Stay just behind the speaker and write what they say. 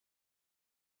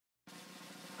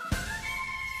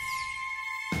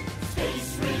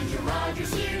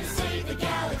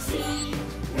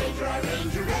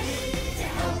Ranger ready to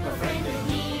help a friend in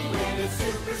need. When it's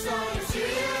supersonic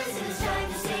serious and it's time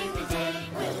to save the day,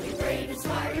 we'll be brave and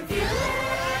smart and fearless.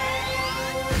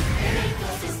 And make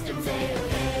those systems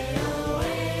A-OK, oh,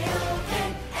 A-OK,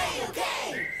 A-OK.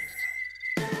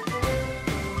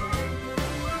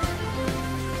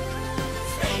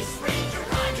 Space Ranger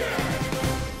Roger.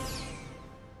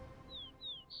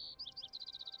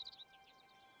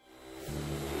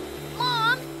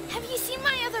 Mom, have you seen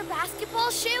my other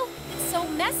basketball shoe? It's so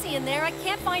messy in there, I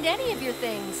can't find any of your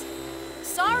things.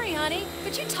 Sorry, honey.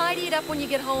 Could you tidy it up when you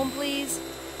get home, please?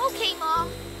 Okay, Mom.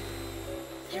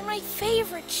 They're my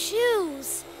favorite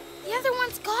shoes. The other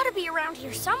one's gotta be around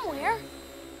here somewhere.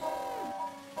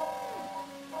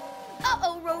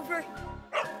 Uh-oh, Rover.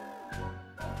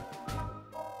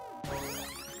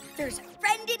 There's a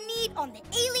friend in need on the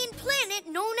alien planet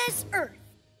known as Earth.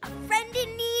 A friend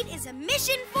in need is a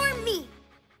mission for me.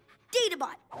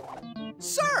 Databot.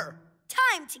 Sir!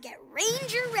 Time to get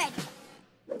Ranger ready.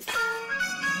 It's time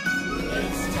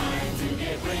to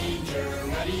get Ranger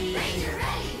ready. Ranger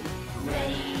ready.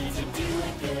 Ready to do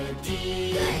a good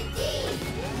deed. Good deed.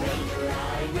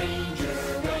 Ranger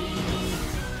ready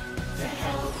to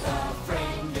help a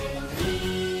friend in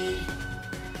need.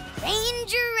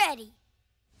 Ranger ready.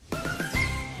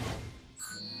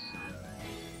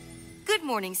 Good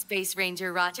morning, Space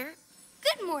Ranger Roger.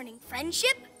 Good morning,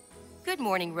 friendship. Good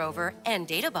morning, Rover and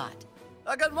Databot.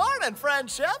 Good morning,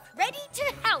 friendship. Ready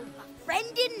to help a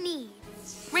friend in need.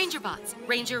 Ranger Bots,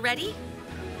 Ranger ready?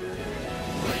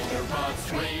 Ranger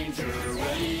Bots, Ranger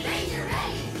ready. Ranger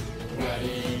ready.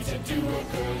 Ready to do a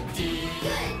good deed.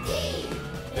 Good deed.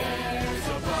 There's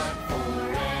a bot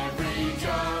for every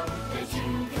job that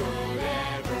you could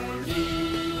ever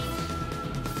need.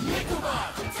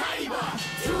 Nickelbot, Tinybot,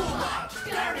 Toolbot,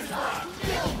 GarbageBot,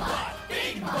 BillBot,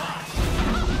 BigBot.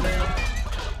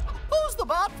 Who's the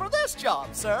bot for this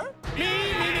job, sir?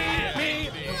 Me.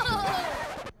 Whoa.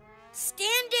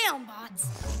 Stand down, bots.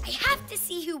 I have to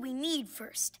see who we need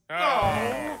first.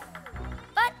 Oh.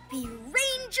 But be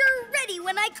Ranger ready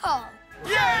when I call.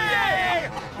 Yay!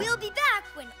 We'll be back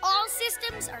when all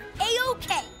systems are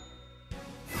A-OK.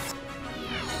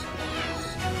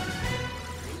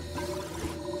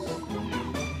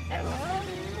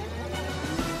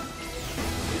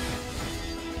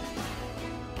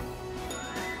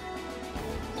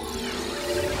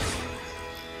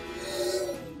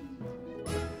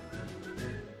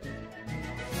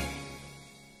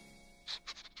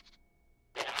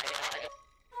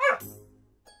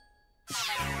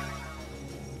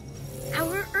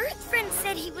 Our Earth friend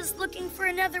said he was looking for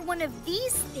another one of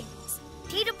these things.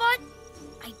 Databot,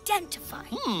 identify.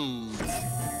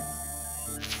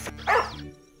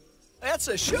 It's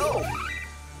a shoe.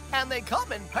 And they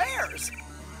come in pairs.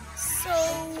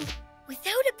 So,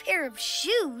 without a pair of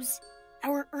shoes,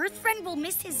 our Earth friend will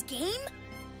miss his game?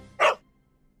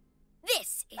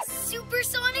 This is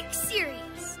Supersonic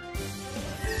Sirius.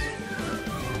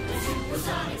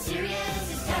 Supersonic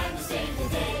Sirius, it's time to save the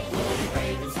day. We'll be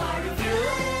brave and smart and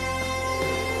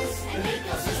fearless. And make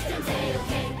those systems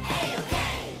A-OK, A-OK.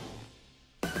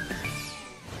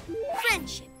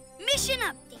 Friendship, mission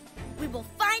update. We will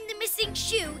find the missing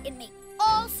shoe and make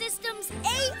all systems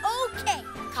A-OK.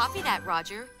 Copy that,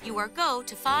 Roger. You are go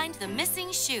to find the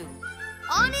missing shoe.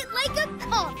 On it like a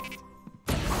comet.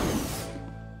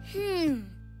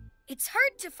 It's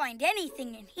hard to find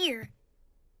anything in here.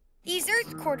 These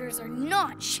Earth quarters are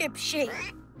not ship-shape.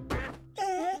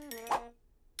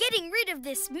 Getting rid of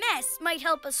this mess might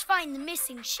help us find the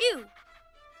missing shoe.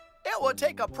 It would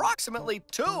take approximately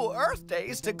 2 Earth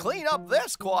days to clean up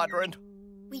this quadrant.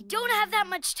 We don't have that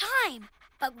much time,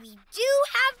 but we do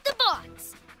have the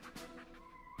bots.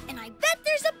 And I bet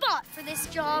there's a bot for this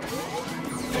job.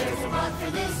 There's a bot for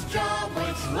this job,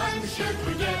 which one should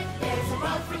we get? There's a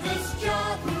bot for this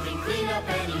job who can clean up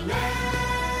any mess.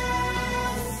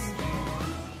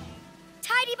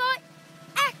 TidyBot,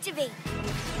 activate.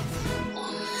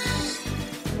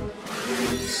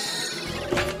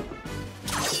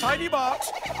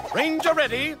 TidyBot, Ranger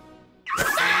ready.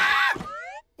 Ah!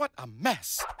 What a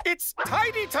mess. It's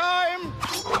tidy time.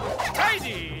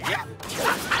 Tidy.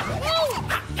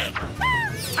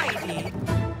 Tidy.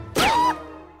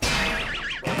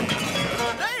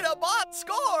 Databot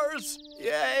scores!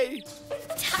 Yay!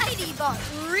 TidyBot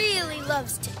really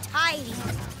loves to tidy.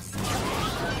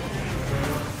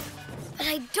 But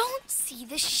I don't see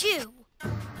the shoe.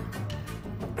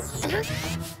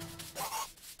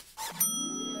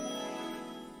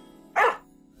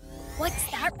 What's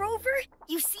that, Rover?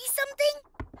 You see something?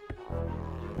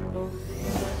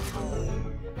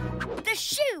 The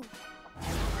shoe!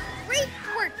 Great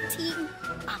work, team!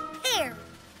 A pair!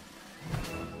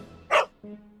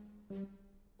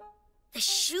 The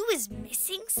shoe is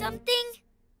missing something?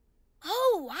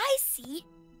 Oh, I see.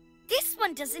 This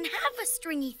one doesn't have a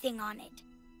stringy thing on it.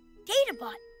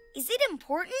 Databot, is it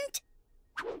important?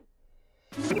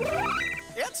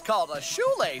 It's called a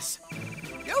shoelace.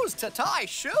 Used to tie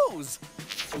shoes.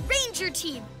 Ranger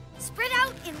team, spread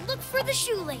out and look for the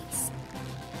shoelace.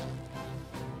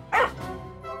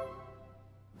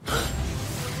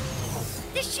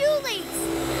 The shoelace!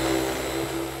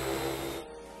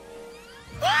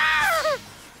 Ah!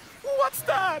 What's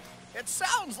that? It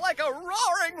sounds like a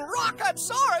roaring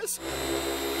rocket-saurus.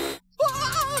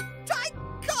 Ah! Take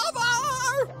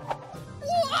cover!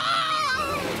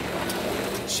 Ah!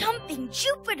 Jumping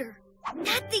Jupiter!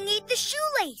 That thing ate the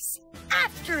shoelace!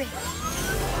 After it!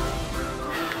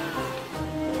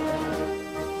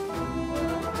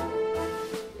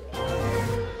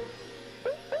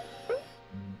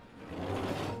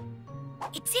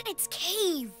 It's in its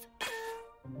cave.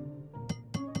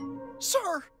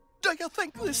 Sir, do you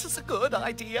think this is a good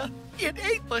idea? It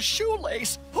ate the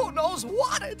shoelace. Who knows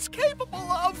what it's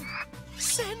capable of?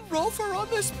 Send Rover on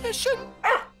this mission.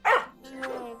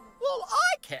 Well,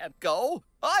 I can't go.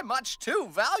 I'm much too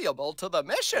valuable to the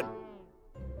mission.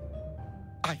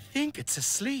 I think it's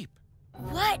asleep.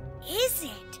 What is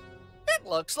it? It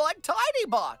looks like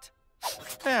TinyBot.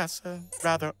 Yes, a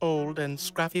rather old and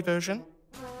scruffy version.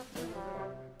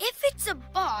 If it's a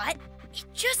bot, it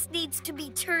just needs to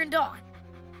be turned on.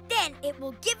 Then it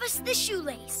will give us the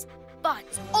shoelace.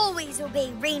 Bots always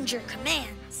obey Ranger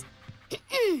commands.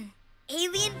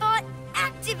 Alien bot,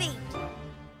 activate!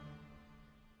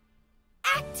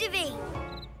 Activate!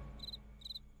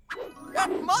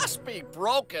 It must be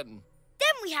broken.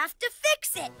 Then we have to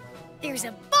fix it. There's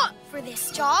a bot for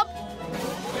this job.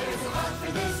 There's a bot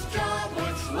for this job,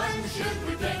 which one should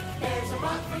we pick? There's a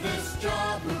bot for this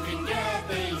job, who can get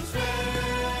things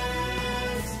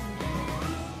fixed?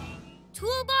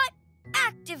 Toolbot,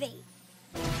 activate.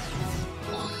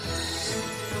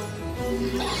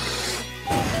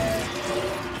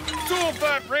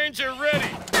 Toolbot Ranger ready.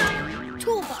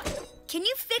 Toolbot, can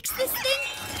you fix this thing?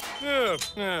 I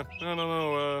don't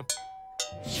know,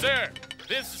 Sir,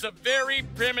 this is a very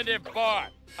primitive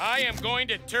bot. I am going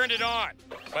to turn it on,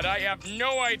 but I have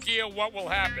no idea what will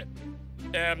happen.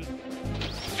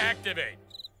 Activate.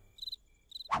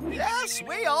 Yes,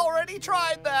 we already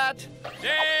tried that.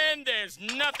 Then there's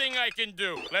nothing I can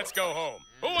do. Let's go home.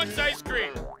 Who wants ice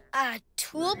cream?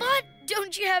 Toolbot,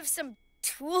 don't you have some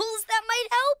tools that might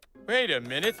help? Wait a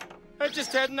minute. I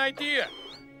just had an idea.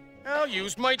 I'll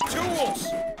use my tools.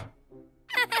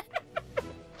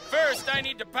 First, I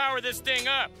need to power this thing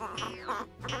up.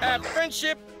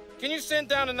 Friendship, can you send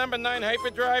down a number 9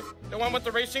 hyperdrive? The one with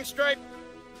the racing stripe?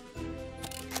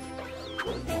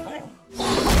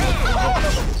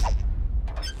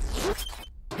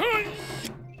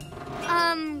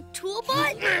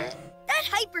 Toolbot? That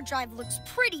hyperdrive looks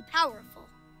pretty powerful.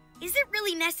 Is it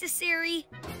really necessary?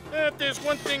 If there's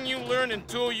one thing you learn in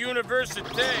Tool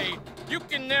University, you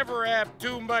can never have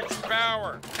too much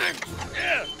power.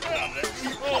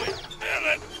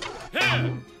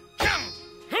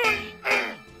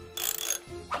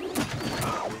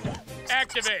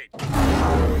 Activate.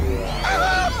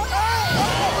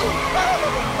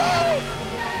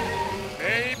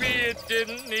 Maybe it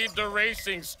didn't need the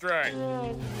racing stripe. We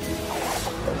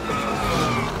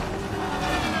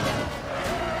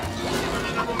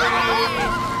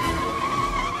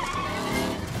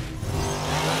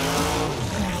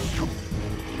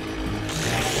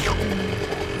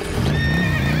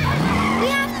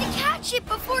have to catch it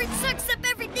before it sucks up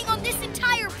everything on this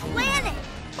entire planet.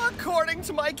 According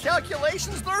to my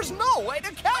calculations, there's no way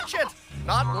to catch it.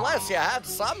 Not unless you had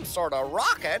some sort of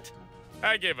rocket.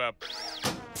 I give up.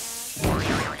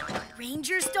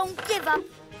 Rangers don't give up,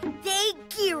 they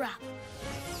gear up.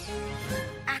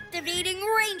 Activating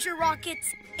Ranger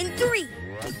rockets in 3,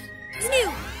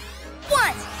 2,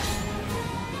 1.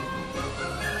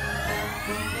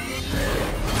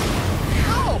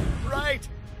 Oh, right.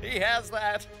 He has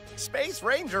that. Space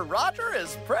Ranger Roger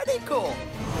is pretty cool.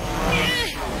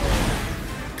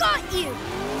 Got you!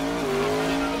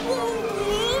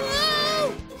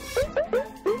 Whoa!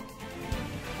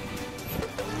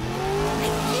 I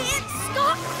can't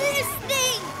stop this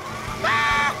thing!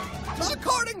 Ah!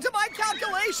 According to my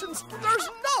calculations, there's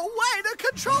no way to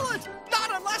control it. Not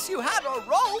unless you had a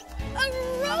rope. A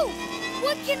rope!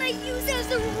 What can I use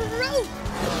as a rope?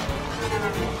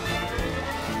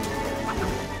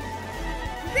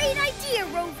 Great idea,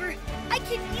 Rover. I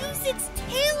can use its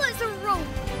tail as a rope.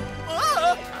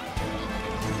 Ah!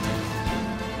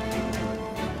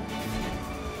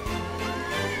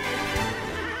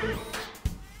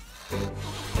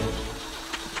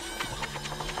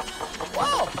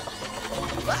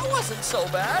 wasn't so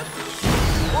bad.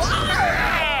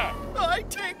 Ah! I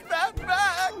take that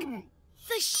back.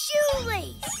 The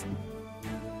shoelace!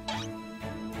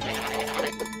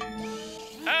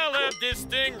 I'll have this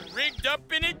thing rigged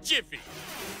up in a jiffy.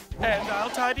 And I'll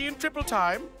tidy in triple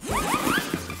time.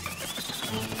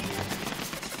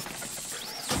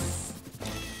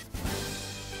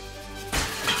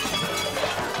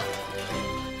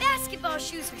 Basketball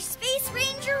shoes are Space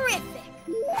Ranger-rific.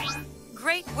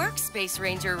 Great work, Space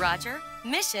Ranger Roger.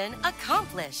 Mission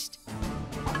accomplished.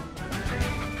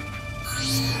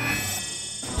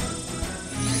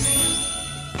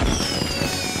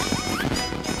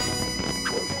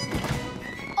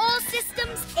 All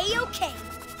systems A-OK.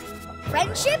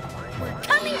 Friendship, we're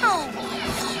coming home.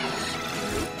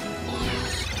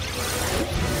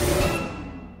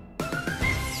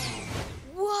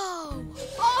 Whoa,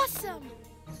 awesome!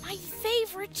 My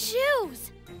favorite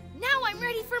shoes. Now I'm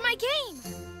ready for my game.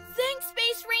 Thanks,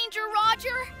 Space Ranger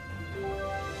Roger.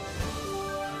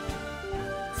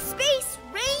 Space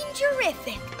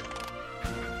Ranger-rific.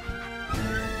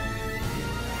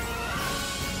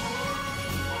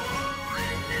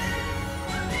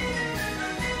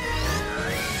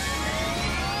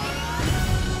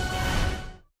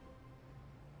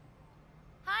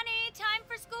 Honey, time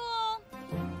for school.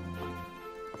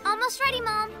 Almost ready,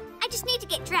 Mom. I just need to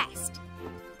get dressed.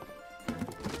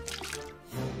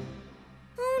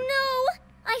 Oh, no!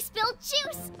 I spilled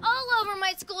juice all over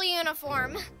my school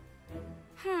uniform.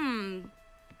 Oh,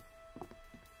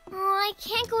 I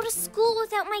can't go to school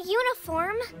without my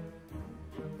uniform.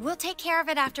 We'll take care of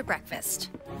it after breakfast.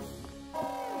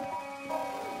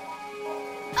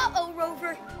 Uh-oh,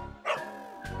 Rover.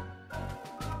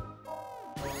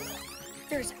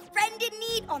 There's a friend in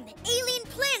need on the alien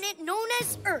planet known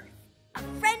as Earth. A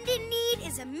friend in need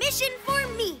is a mission for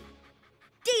me.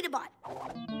 Databot,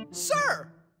 Sir!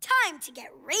 time to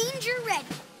get Ranger ready.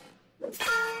 It's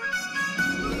time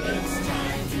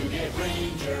to get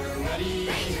Ranger ready.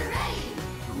 Ranger ready.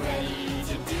 Ready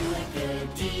to do a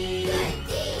good deed. Good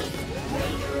deed.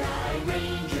 Ranger I,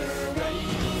 Ranger ready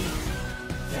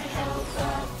to help a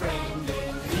friend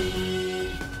in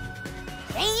need.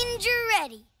 Ranger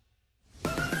ready.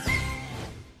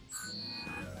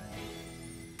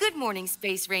 Good morning,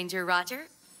 Space Ranger Roger.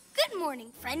 Good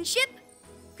morning, Friendship.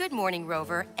 Good morning,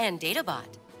 Rover and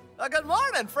Databot. Good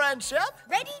morning, Friendship.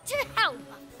 Ready to help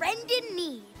a friend in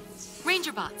need.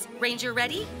 Ranger Bots, Ranger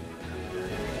ready?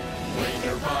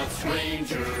 Ranger Bots,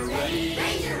 Ranger ready.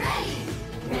 Ranger ready.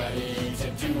 Ready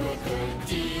to do a good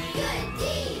deed. Good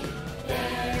deed.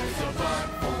 There's a bot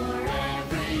for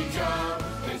every job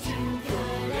that you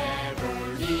could ever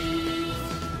need.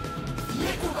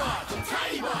 Nickel bot,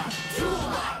 tiny bot, tool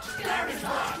bot, garbage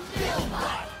bot, bill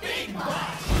bot, big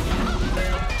bot.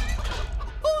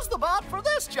 Who's the bot for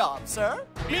this job, sir?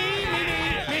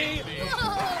 Me.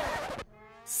 Whoa!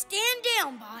 Stand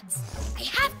down, bots. I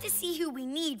have to see who we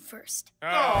need first.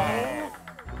 Oh.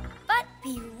 But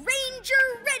be Ranger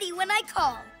ready when I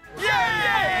call.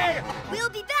 Yay! We'll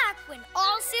be back when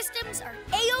all systems are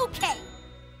A-OK.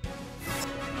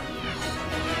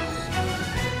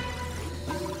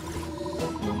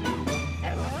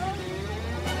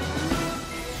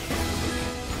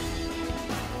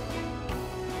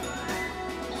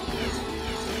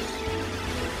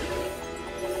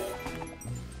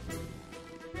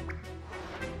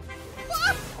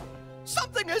 Ah!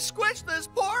 Something has squished this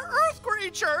poor Earth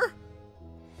creature.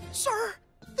 Sir,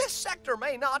 this sector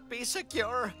may not be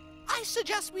secure. I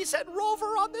suggest we send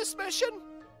Rover on this mission.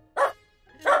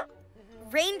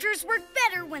 Rangers work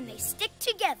better when they stick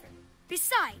together.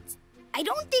 Besides, I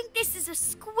don't think this is a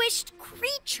squished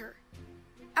creature.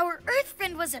 Our Earth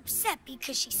friend was upset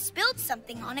because she spilled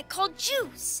something on it called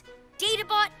juice.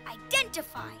 Databot,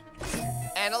 identify.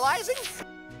 Analyzing.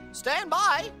 Stand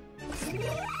by.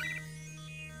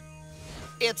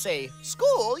 It's a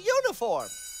school uniform.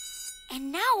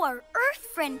 And now our Earth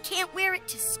friend can't wear it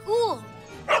to school.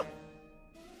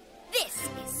 This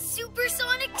is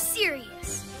Supersonic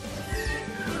Sirius.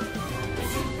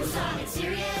 Supersonic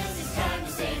Sirius, it's time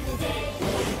to save the day.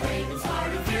 Raven's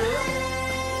heart of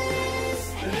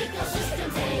heroes and make those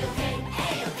systems A-OK,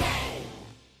 A-OK.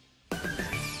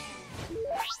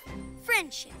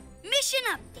 Friendship, mission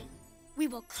update. We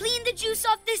will clean the juice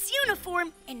off this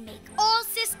uniform and make all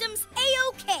systems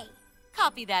A-OK.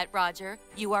 Copy that, Roger.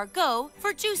 You are go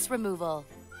for juice removal.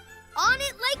 On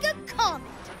it like a comet.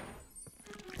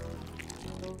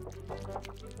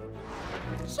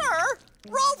 Sir,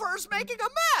 Rover's making a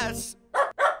mess.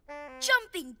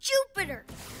 Jumping Jupiter.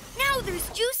 Now there's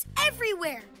juice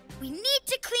everywhere. We need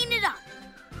to clean it up.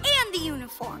 And the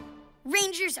uniform.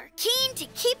 Rangers are keen to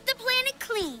keep the planet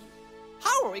clean.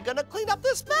 How are we gonna clean up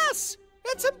this mess?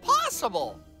 It's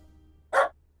impossible.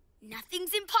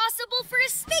 Nothing's impossible for a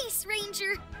Space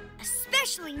Ranger,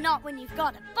 especially not when you've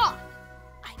got a bot.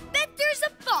 I bet there's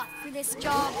a bot for this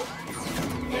job.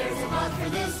 There's a bot for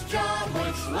this job,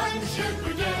 which one should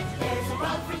we get? There's a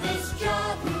bot for this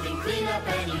job who can clean up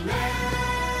any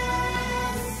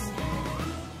mess.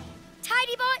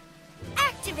 TidyBot,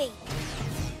 activate.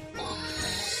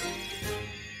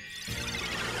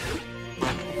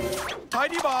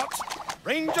 TidyBot,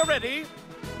 Ranger ready.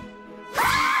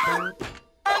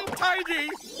 Untidy!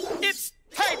 It's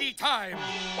tidy time!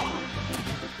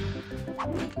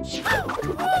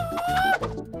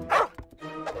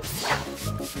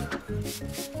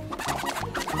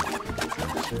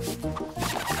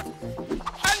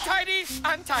 Untidy!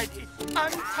 Untidy!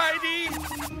 Untidy!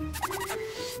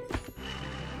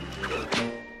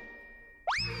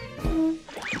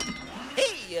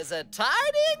 He is a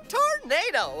tidying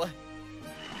tornado.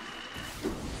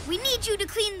 We need you to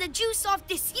clean the juice off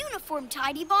this uniform,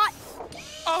 TidyBot.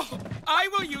 Oh, I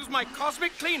will use my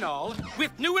Cosmic Clean All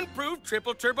with new improved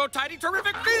Triple Turbo Tidy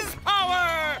Terrific Fizz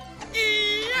Power!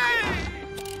 Yay!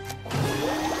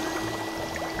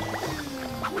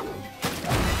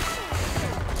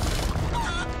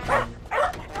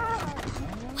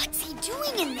 What's he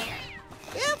doing in there?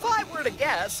 If I were to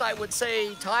guess, I would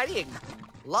say tidying.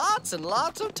 Lots and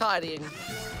lots of tidying.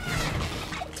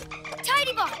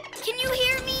 TidyBot, can you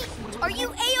hear me? Are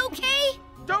you A-okay?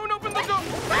 Don't open the door!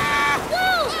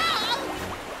 Whoa!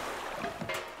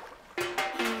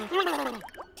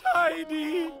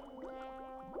 Tidy!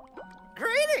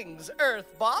 Greetings,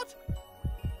 Earthbot.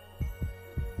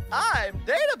 I'm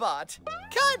Databot,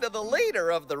 kind of the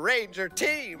leader of the Ranger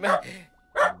team.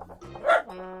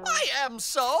 I am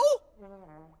so.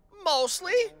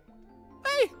 Mostly.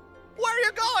 Hey, where are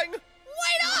you going?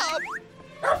 Wait up!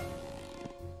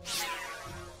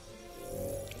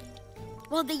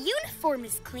 Well, the uniform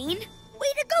is clean.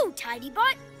 Way to go,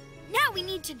 TidyBot. Now we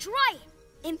need to dry it,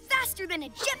 and faster than a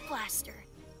jet blaster.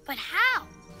 But how?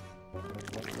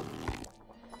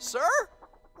 Sir,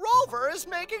 Rover is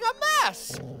making a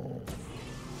mess.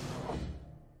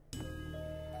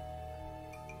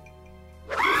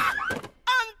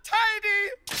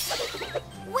 Untidy!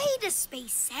 Wait a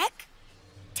space sec.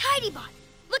 TidyBot,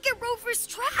 look at Rover's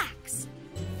tracks.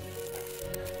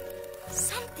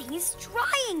 Something is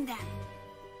drying them.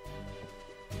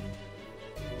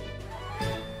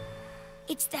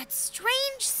 It's that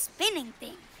strange spinning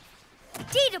thing.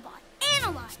 Databot,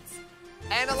 analyze.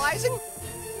 Analyzing?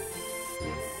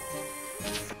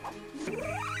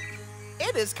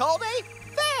 It is called a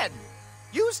fan,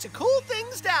 used to cool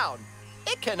things down.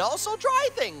 It can also dry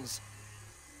things.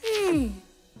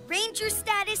 Ranger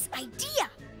status idea.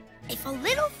 If a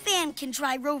little fan can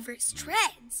dry Rover's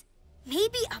treads,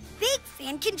 maybe a big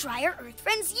fan can dry our Earth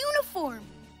Friend's uniform.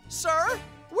 Sir,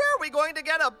 where are we going to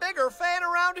get a bigger fan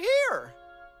around here?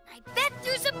 I bet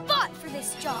there's a bot for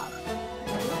this job.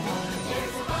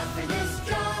 There's a bot for this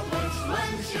job, which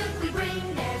one should we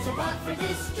bring? There's a bot for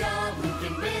this job who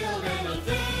can build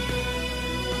anything.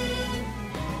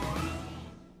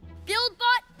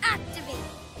 BuildBot activate.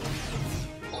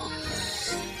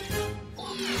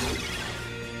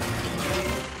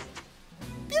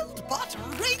 BuildBot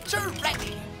Ranger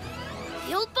ready.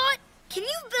 BuildBot, can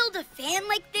you build a fan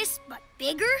like this, but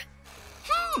bigger?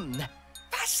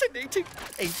 Fascinating.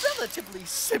 A relatively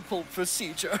simple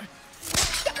procedure.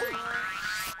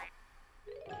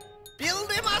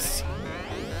 Buildimus,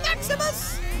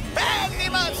 Maximus,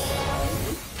 Bandimus.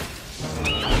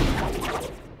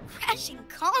 Crashing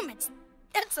comets,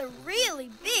 that's a really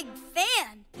big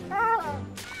fan.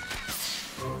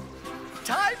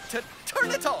 Time to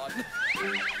turn it on.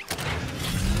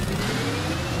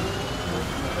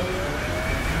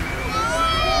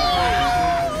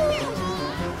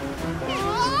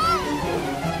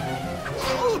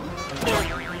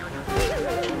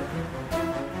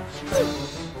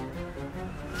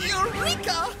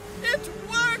 Eureka! It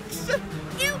works!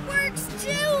 It works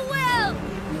too well.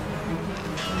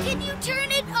 Can you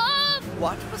turn it off?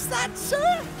 What was that,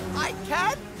 sir? I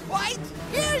can't quite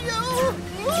hear you.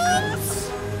 Oops!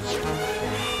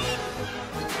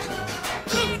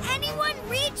 Can anyone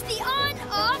reach the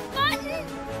on-off button?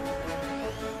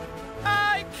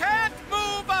 I can't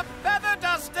move a feather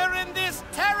duster in this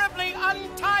terribly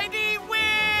untidy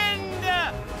wind!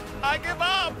 I give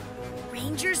up!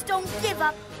 Rangers don't give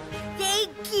up. They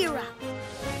gear up.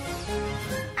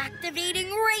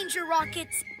 Activating Ranger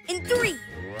rockets in 3,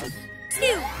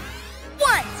 2,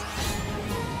 1.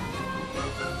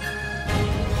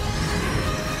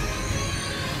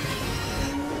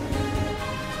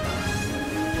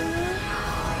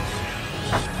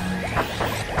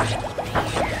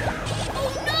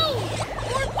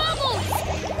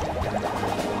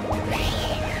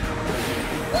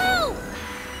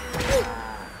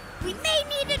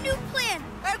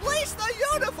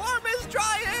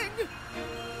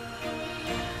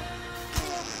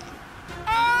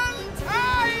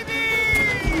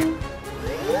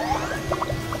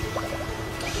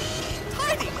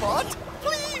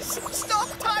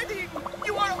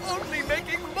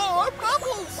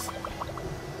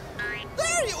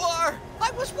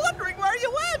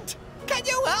 Can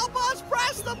you help us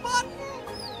press the button?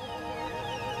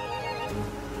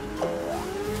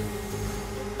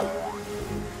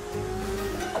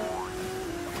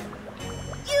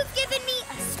 You've given me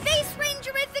a Space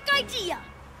Rangerific idea.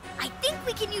 I think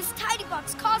we can use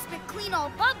Tidybot's Cosmic Clean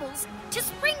All Bubbles to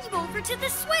spring you over to the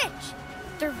switch.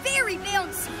 They're very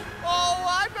bouncy. Oh,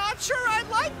 I'm not sure I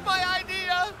like my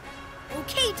idea.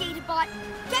 Okay, Databot,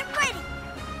 get ready.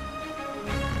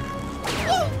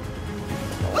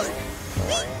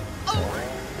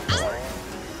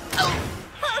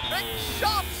 Perfect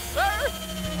shot, sir.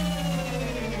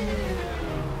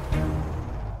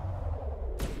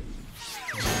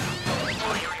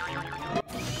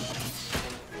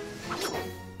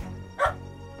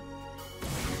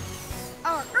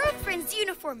 Our Earth Friend's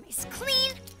uniform is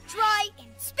clean, dry, and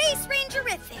Space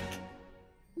Rangerific.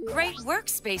 Great work,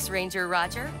 Space Ranger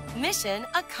Roger. Mission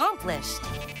accomplished.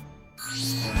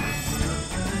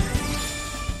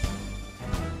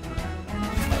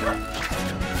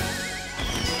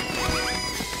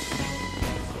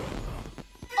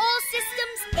 All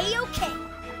systems A-OK.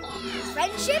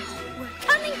 Friendship, we're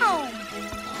coming home.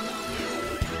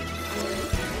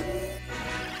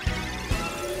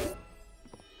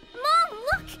 Mom,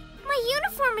 look! My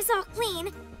uniform is all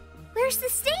clean. Where's the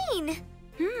stain?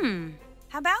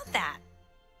 How about that?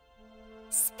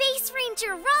 Space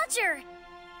Ranger Roger!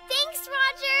 Thanks,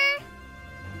 Roger!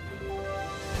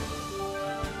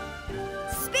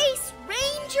 Space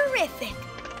Rangerific.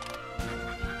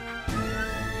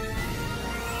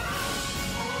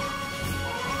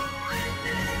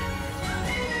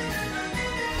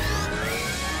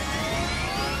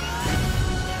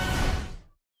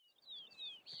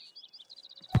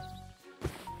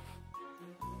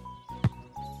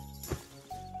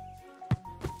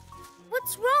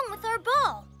 What's wrong with our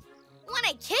ball? When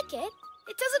I kick it,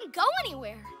 it doesn't go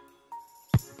anywhere.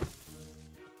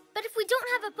 But if we don't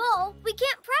have a ball, we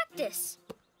can't practice.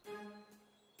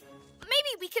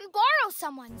 Maybe we can borrow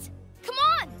someone's. Come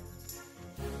on!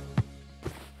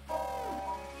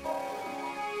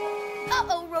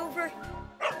 Uh-oh, Rover.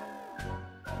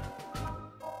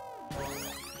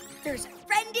 There's a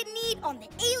friend in need on the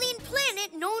alien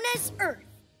planet known as Earth.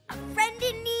 A friend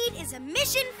in need is a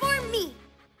mission for me.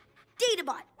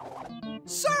 Databot,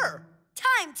 Sir!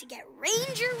 time to get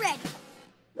Ranger ready.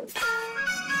 It's time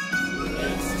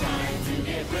to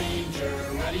get Ranger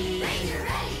ready. Ranger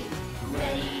ready.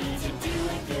 Ready to do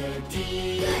a good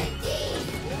deed. Good deed.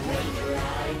 Ranger I,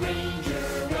 Ranger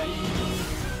ready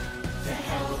to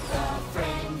help a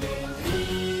friend in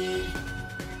need.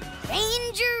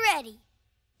 Ranger ready.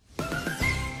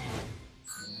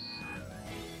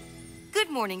 Good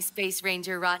morning, Space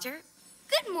Ranger Roger.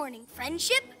 Good morning,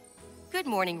 Friendship. Good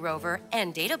morning, Rover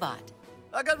and Databot.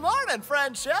 Good morning,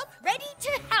 friendship. Ready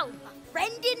to help a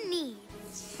friend in need.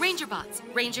 Ranger Bots,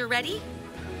 Ranger ready?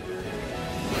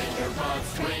 Ranger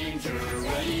Bots, Ranger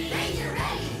ready. Ranger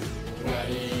ready.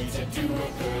 Ready to do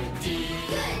a good deed.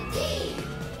 Good deed.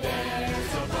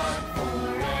 There's a bot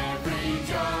for every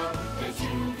job that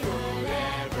you could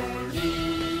ever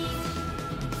need.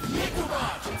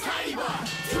 Nickelbot, Tidybot,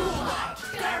 Toolbot,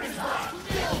 Garbage Bot,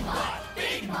 Billbot,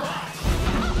 Big Bot.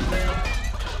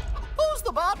 Who's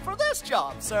the bot for this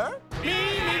job, sir?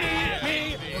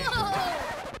 Me. Whoa!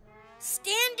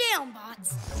 Stand down,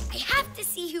 bots. I have to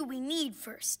see who we need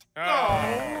first.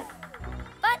 Oh.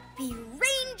 But be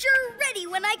Ranger ready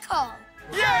when I call.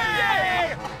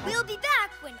 Yay! We'll be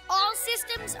back when all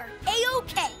systems are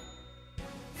A-OK.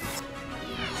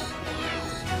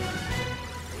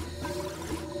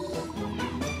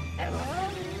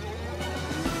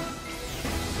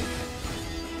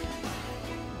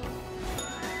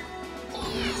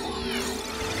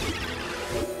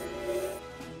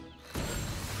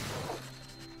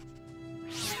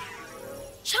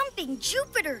 Jumping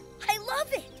Jupiter! I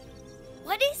love it!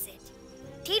 What is it?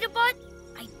 Databot,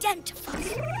 identify.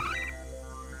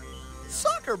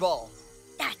 Soccer ball.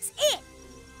 That's it!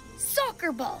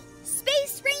 Soccer ball,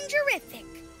 Space Rangerific.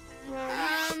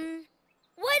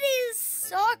 What is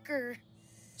soccer?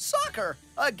 Soccer,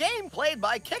 a game played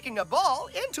by kicking a ball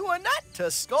into a net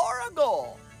to score a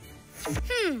goal.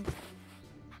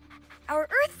 Our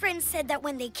Earth friend said that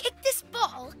when they kick this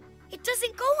ball, it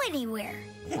doesn't go anywhere.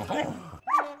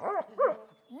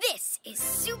 This is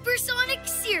Supersonic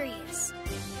Sirius.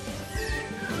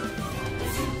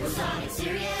 Supersonic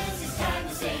Sirius, it's time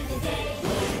to save the day.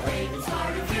 Brave and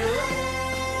smart and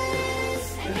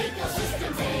fearless, and make those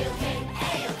systems A-OK,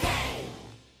 A-OK.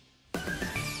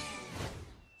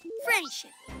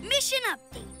 Friendship, mission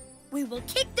update. We will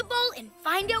kick the ball and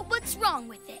find out what's wrong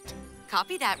with it.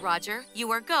 Copy that, Roger.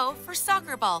 You are go for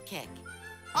soccer ball kick.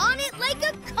 On it like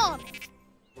a comet.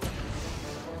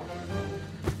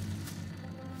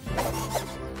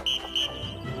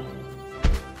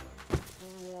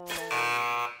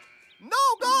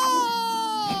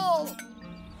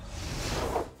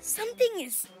 Something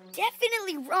is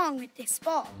definitely wrong with this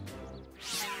ball.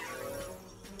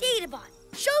 Databot,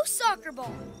 show soccer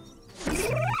ball.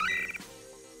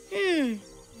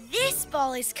 This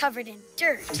ball is covered in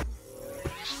dirt.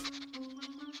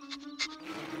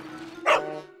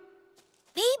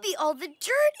 Maybe all the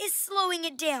dirt is slowing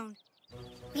it down.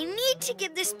 We need to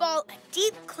give this ball a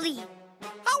deep clean.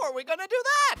 How are we gonna do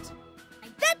that? I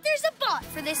bet there's a bot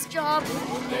for this job.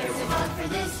 There's a bot for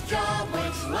this job,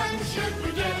 which one should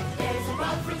we get? There's a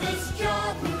bot for this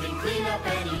job who can clean up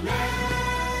any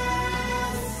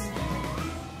mess.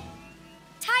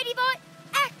 Tidybot,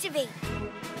 activate.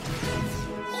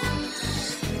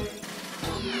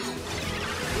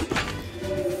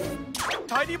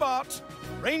 Tidybot,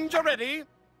 Ranger ready.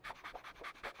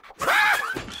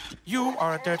 You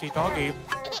are a dirty doggy.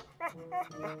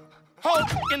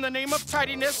 Halt in the name of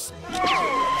tidiness.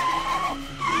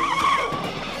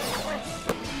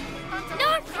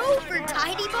 Not Rover,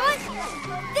 Tidybot.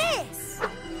 This.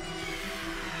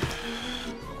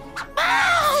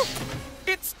 Ow!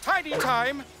 It's tidy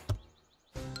time.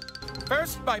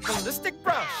 First, my ballistic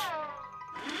brush.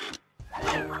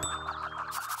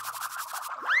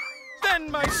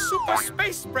 Then my super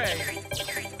space spray.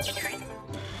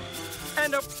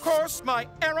 And of course, my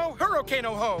arrow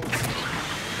hurricane-o hose.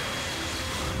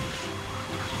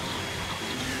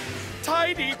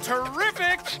 Tidy,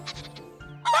 terrific!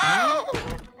 Oh!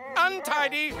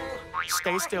 Untidy!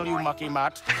 Stay still, you mucky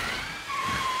mutt.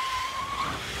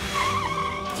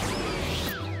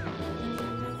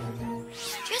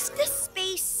 Just a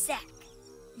space sec.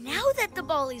 Now that the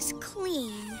ball is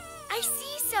clean, I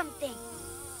see something.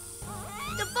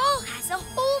 The ball has a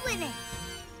hole in it.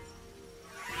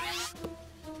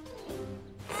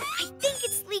 I think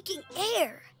it's leaking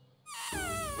air.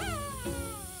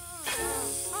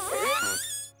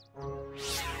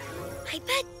 I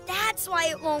bet that's why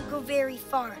it won't go very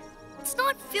far. It's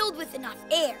not filled with enough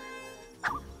air.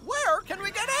 Where can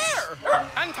we get air?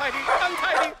 Untidy,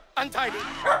 untidy, untidy.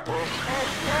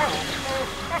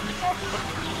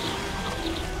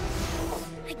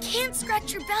 I can't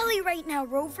scratch your belly right now,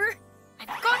 Rover.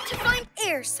 I've got to find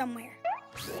air somewhere.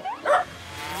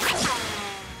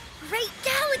 Great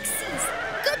galaxies!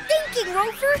 Good thinking,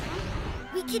 Rover.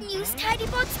 We can use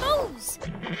Tidybot's hose.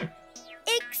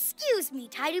 Excuse me,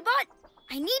 Tidybot.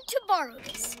 I need to borrow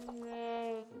this.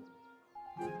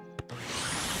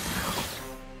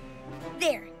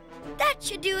 There. That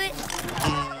should do it.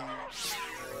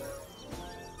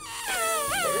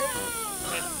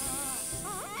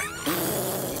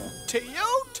 To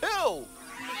you, too.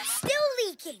 Still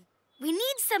leaking. We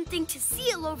need something to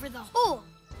seal over the hole.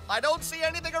 I don't see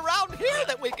anything around here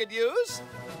that we could use.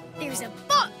 There's a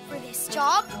bot for this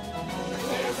job.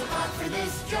 There's a bot for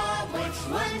this job, which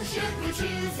one should we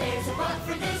choose? There's a bot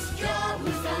for this job,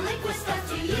 who's the liquid stuff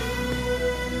to use?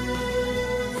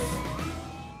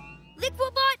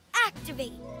 Liquibot,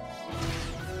 activate.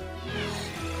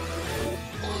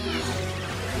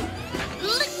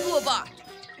 Liquibot,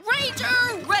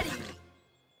 Ranger ready.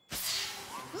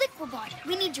 Liquibot,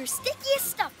 we need your stickiest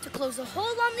stuff to close a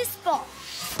hole on this ball.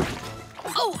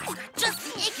 Oh, I've got just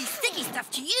the icky sticky stuff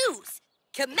to use.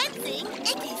 Commencing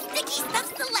icky sticky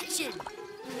stuff selection.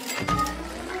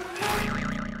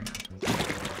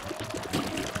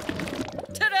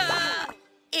 Ta-da!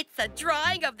 It's a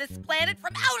drawing of this planet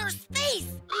from outer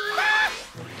space. Ah!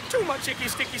 Too much icky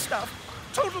sticky stuff.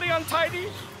 Totally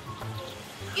untidy.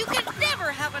 You can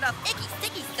never have enough icky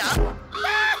sticky stuff.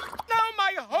 Ah! Now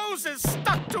my hose is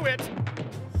stuck to it.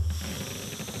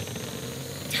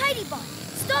 Tidybot,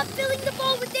 stop filling the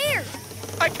ball with air.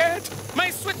 I can't. My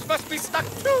switch must be stuck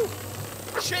too.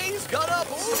 She's gonna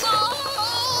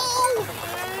blow!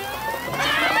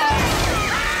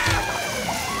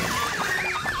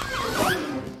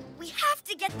 We have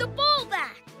to get the ball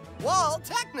back. Well,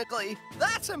 technically,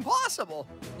 that's impossible.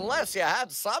 Unless you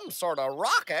had some sort of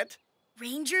rocket.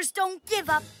 Rangers don't give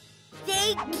up.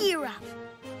 They gear up.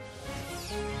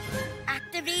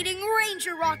 Activating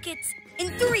Ranger rockets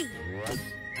in 3,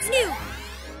 2,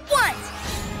 1.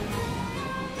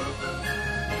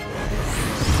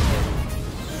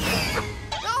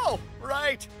 Oh,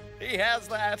 right. He has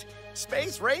that.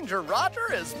 Space Ranger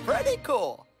Roger is pretty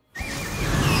cool.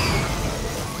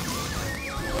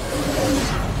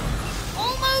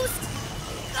 Almost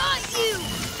got you.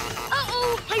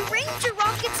 Uh-oh, my Ranger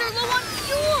rockets are low on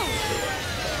fuel.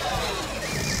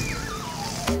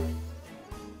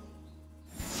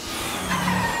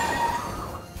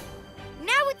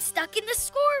 Now it's stuck in the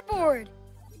scoreboard.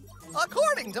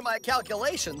 According to my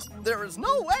calculations, there is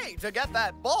no way to get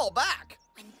that ball back.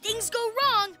 When things go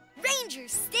wrong,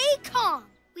 Rangers stay calm.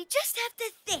 We just have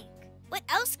to think. What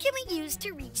else can we use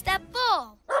to reach that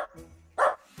ball?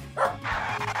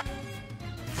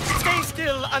 Stay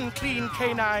still, unclean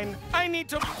canine. I need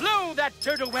to blow that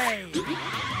dirt away.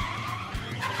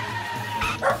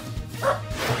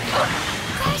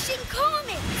 Crashing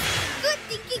comet! Good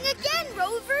thinking again,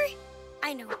 Rover.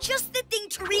 I know just the thing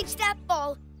to reach that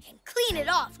ball and clean it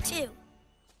off, too.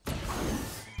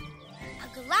 A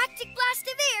galactic blast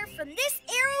of air from this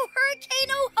Aero Hurricane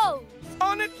hose.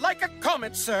 On it like a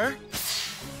comet, sir.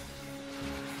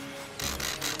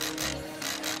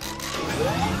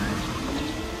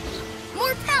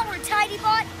 More power,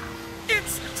 Tidybot.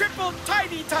 It's triple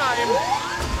tidy time.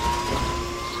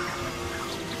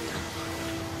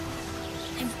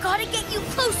 I've got to get you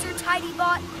closer,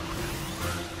 Tidybot.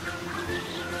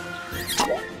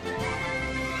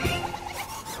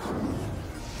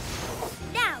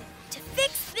 Now, to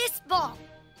fix this ball.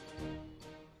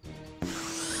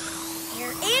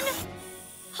 Air in,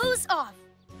 hose off.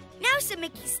 Now some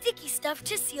icky sticky stuff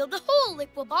to seal the hole,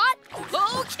 Liquibot.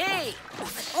 Okay.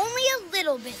 But only a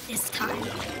little bit this time.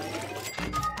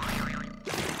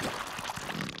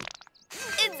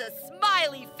 It's a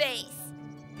smiley face.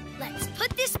 Let's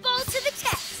put this ball to the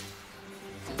test.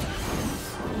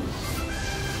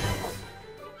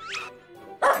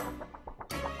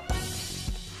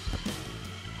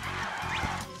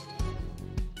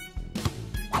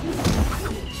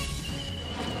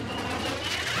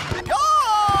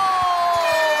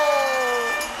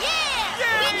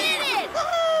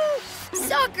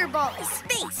 Soccer ball is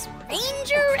Space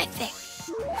Ranger-ific.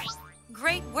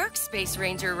 Great work, Space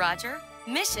Ranger Roger.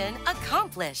 Mission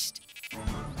accomplished.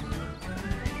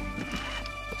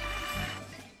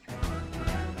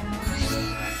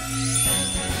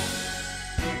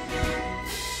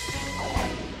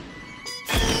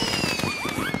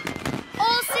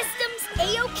 All systems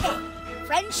A-OK.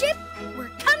 Friendship,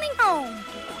 we're coming home.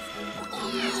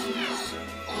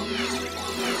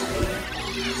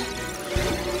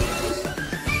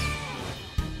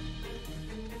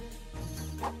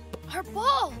 Our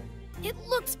ball! It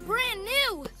looks brand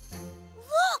new!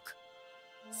 Look!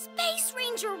 Space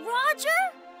Ranger Roger?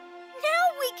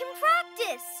 Now we can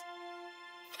practice!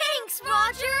 Thanks,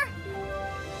 Roger!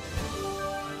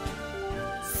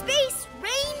 Space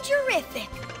Ranger-ific!